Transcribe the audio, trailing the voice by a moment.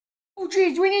Oh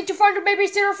geez, we need to find a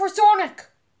babysitter for Sonic.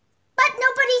 But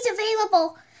nobody's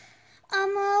available.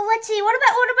 Let's see. What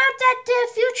about that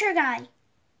future guy?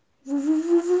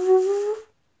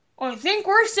 I think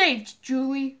we're saved,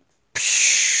 Julie.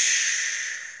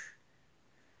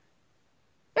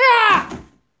 Ah!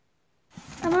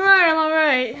 I'm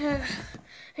alright.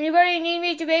 Anybody need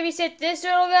me to babysit this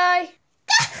little guy?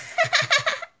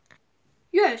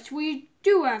 Yes, we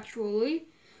do actually.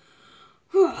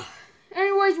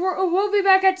 Anyways, we'll be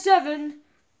back at 7.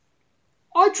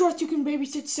 I trust you can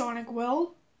babysit Sonic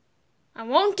well. I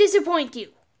won't disappoint you.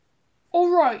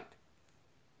 Alright.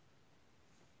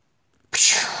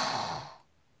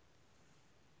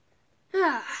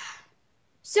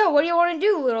 So, what do you want to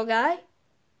do, little guy?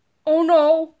 Oh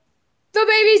no, the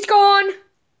baby's gone.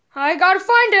 I gotta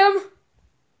find him.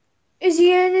 Is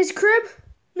he in his crib?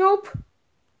 Nope.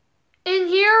 In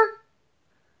here?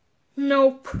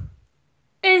 Nope.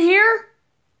 In here?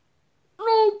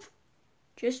 Nope.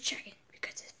 Just checking,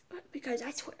 because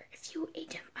I swear, if you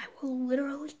ate him, I will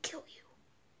literally kill you.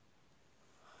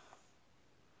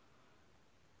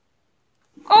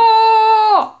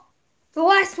 Oh! The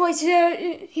last place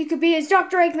he could be is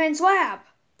Dr. Eggman's lab.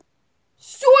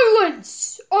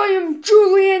 Silence! I am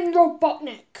Julian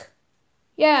Robotnik.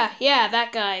 Yeah,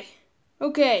 that guy.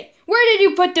 Okay, where did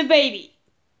you put the baby?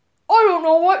 I don't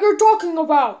know what you're talking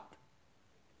about.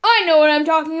 I know what I'm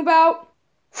talking about.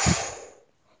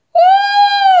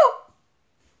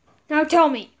 Now tell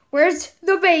me, where's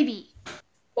the baby?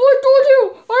 I told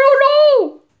you, I don't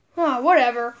know.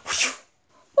 Whatever.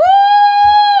 Oh.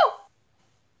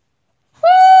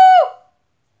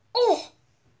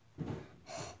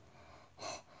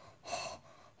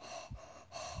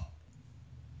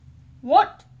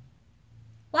 What?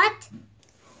 What?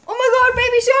 Oh my god,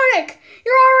 baby Sonic!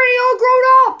 You're already all grown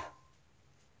up!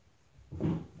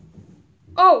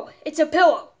 Oh, it's a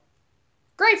pillow.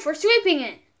 Great for sleeping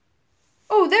in.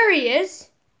 Oh, there he is.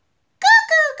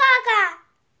 Cuckoo gaga!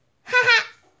 Haha!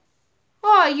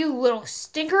 Aw, you little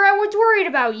stinker, I was worried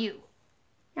about you.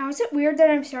 Now, is it weird that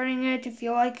I'm starting to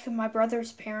feel like my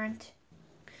brother's parent?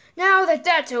 Now that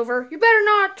that's over, you better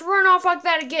not run off like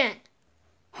that again.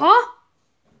 Huh?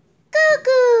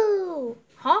 Cuckoo!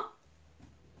 Huh?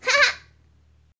 Haha!